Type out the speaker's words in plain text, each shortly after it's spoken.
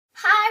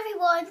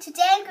and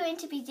today I'm going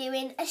to be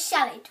doing a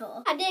chalet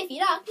tour. And if you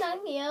knock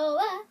me over,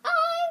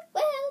 I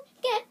will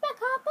get back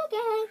up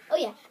again. Oh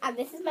yeah, and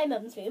this is my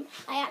mum's room.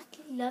 I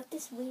actually love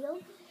this wheel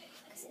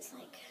because it's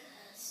like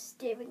a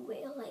steering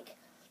wheel, like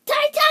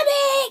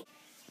Titanic!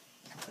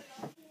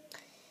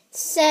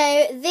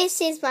 So this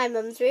is my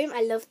mum's room.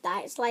 I love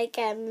that. It's like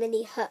a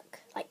mini hook,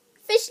 like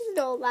fishing and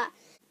all that.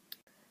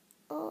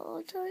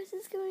 Oh, Doris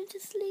is going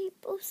to sleep.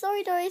 Oh,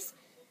 sorry, Doris.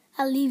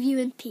 I'll leave you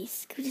in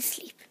peace. Go to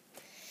sleep.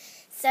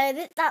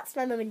 So that's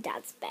my mum and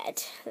dad's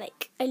bed.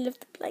 Like, I love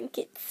the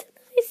blankets. So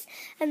nice.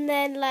 And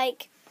then,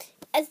 like,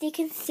 as you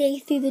can see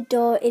through the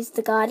door is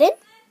the garden.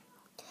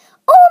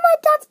 Oh, my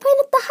dad's playing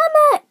at the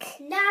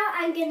hammock. Now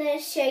I'm going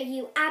to show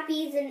you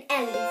Abby's and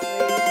Ellie's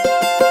room.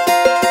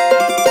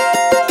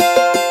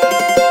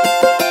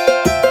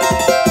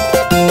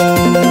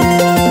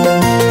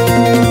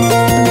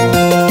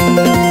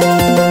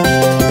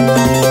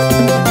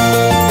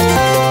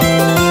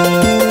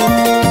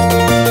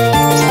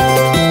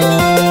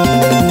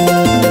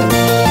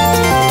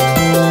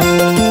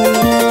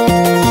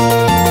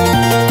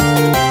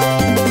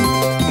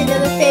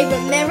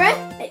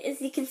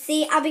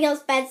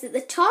 Abigail's bed's at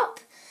the top.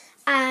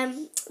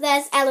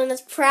 There's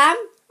Eleanor's pram.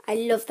 I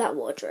love that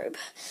wardrobe.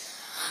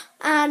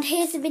 And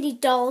here's a mini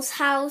doll's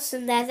house,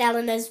 and there's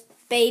Eleanor's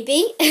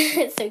baby.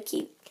 It's so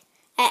cute.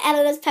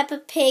 Eleanor's Peppa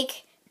Pig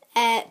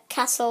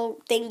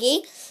castle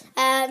thingy.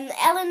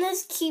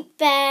 Eleanor's cute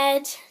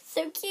bed.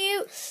 So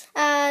cute.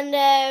 And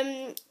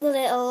the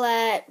little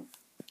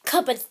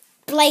cupboard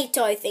play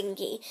toy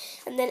thingy.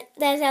 And then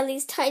there's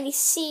Ellie's tiny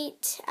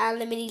seat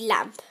and the mini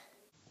lamp.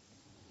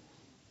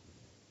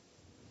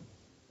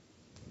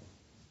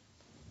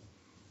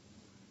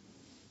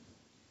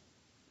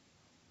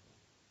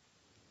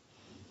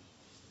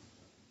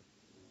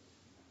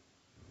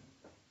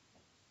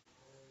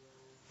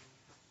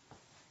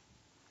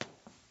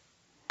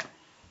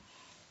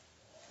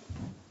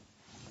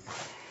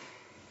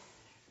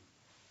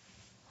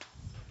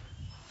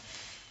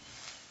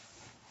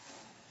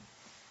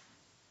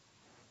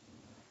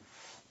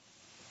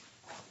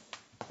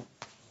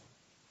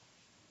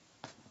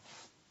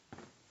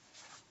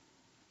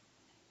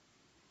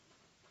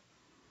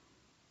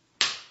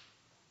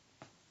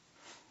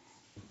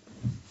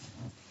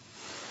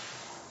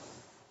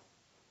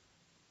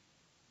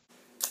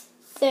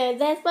 So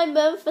there's my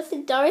mum, Fuss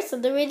and Doris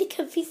on the really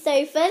comfy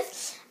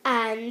sofas.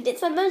 And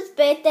it's my mum's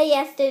birthday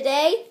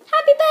yesterday.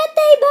 Happy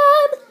birthday,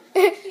 Mum!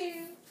 Thank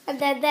you. And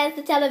then there's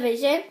the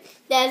television.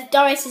 There's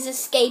Doris's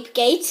escape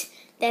gate.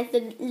 There's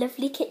the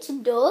lovely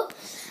kitchen door.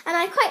 And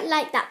I quite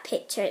like that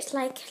picture. It's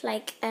like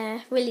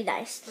really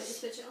nice. Can you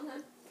switch it on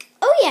then?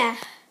 Oh yeah.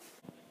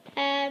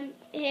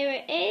 Here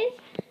it is.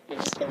 I'm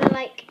just gonna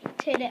like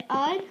turn it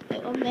on. Put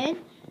it on then.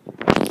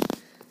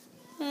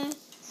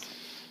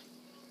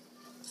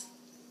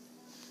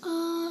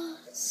 Oh,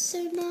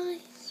 so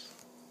nice.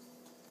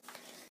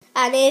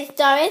 And here's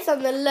Doris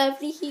on the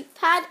lovely heat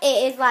pad.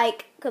 It is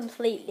like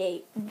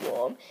completely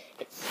warm.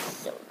 It's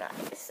so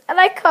nice. And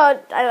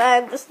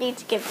I just need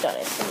to give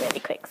Doris a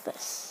really quick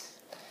kiss.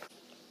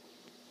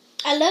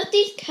 I love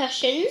these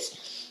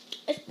cushions.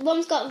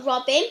 One's got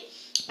Robin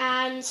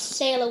and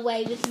Sail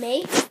Away With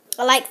Me.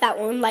 I like that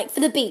one, like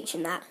for the beach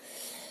and that.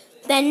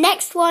 The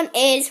next one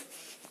is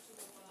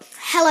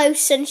Hello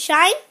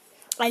Sunshine.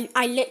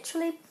 I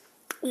literally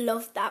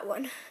love that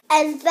one.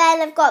 And then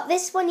I've got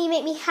this one, You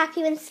Make Me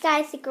Happy When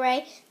Skies Are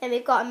Grey. Then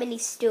we've got a mini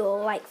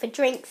stool, like for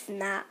drinks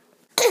and that.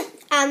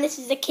 And this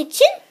is the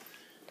kitchen.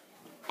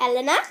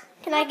 Eleanor,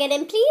 can I get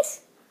in,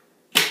 please?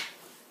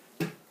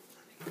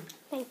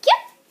 Thank you.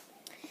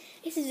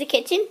 This is the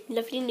kitchen,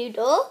 lovely new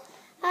door.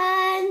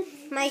 And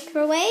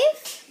microwave,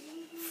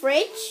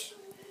 fridge,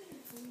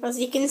 as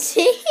you can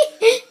see.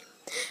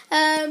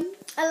 I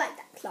like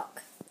that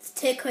clock. It's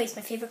turquoise,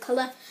 my favourite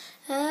colour.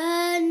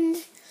 And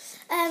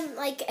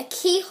like a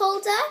key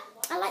holder.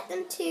 I like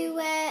them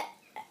to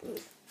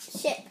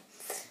ship.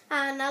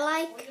 And I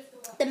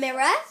like the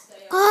mirror.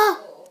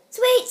 Oh,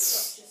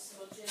 sweets!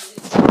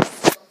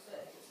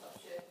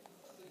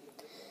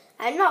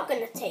 I'm not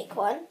going to take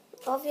one,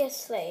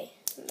 obviously.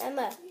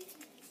 Remember,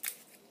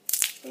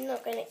 I'm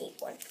not going to eat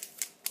one.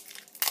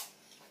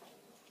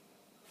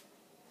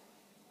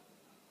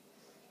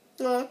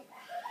 No.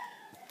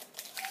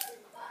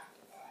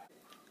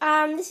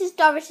 This is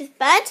Doris's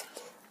bed.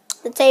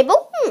 The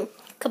table.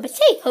 Cup of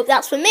tea. Hope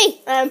that's for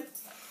me.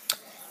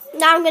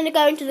 Now I'm going to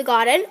go into the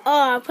garden.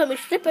 Oh, I put my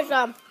slippers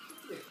on.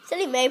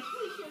 Silly me.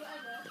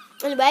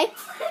 Anyway.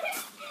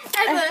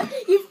 Emma,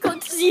 you've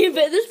got to see a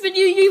bit of this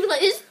video. You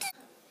like this.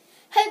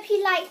 Hope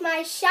you like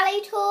my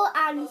chalet tour.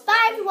 And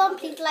bye everyone.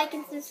 Please like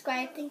and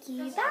subscribe. Thank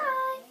you.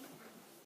 Bye.